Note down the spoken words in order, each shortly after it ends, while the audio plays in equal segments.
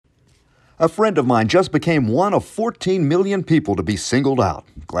A friend of mine just became one of 14 million people to be singled out.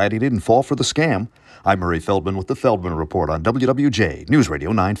 Glad he didn't fall for the scam. I'm Murray Feldman with the Feldman Report on WWJ News Radio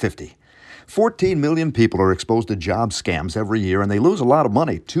 950. 14 million people are exposed to job scams every year, and they lose a lot of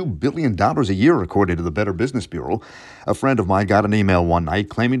money, $2 billion a year, according to the Better Business Bureau. A friend of mine got an email one night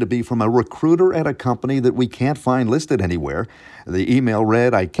claiming to be from a recruiter at a company that we can't find listed anywhere. The email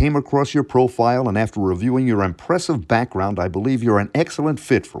read, "I came across your profile, and after reviewing your impressive background, I believe you're an excellent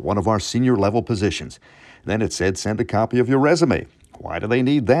fit for one of our senior-level positions." Then it said, "Send a copy of your resume." Why do they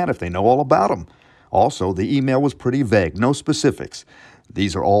need that if they know all about them? Also, the email was pretty vague, no specifics.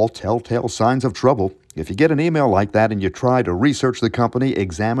 These are all telltale signs of trouble. If you get an email like that and you try to research the company,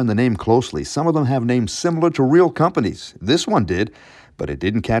 examine the name closely. Some of them have names similar to real companies. This one did, but it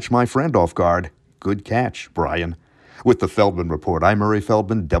didn't catch my friend off guard. Good catch, Brian. With the Feldman Report, I'm Murray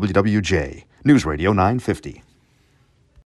Feldman, WWJ News Radio 950.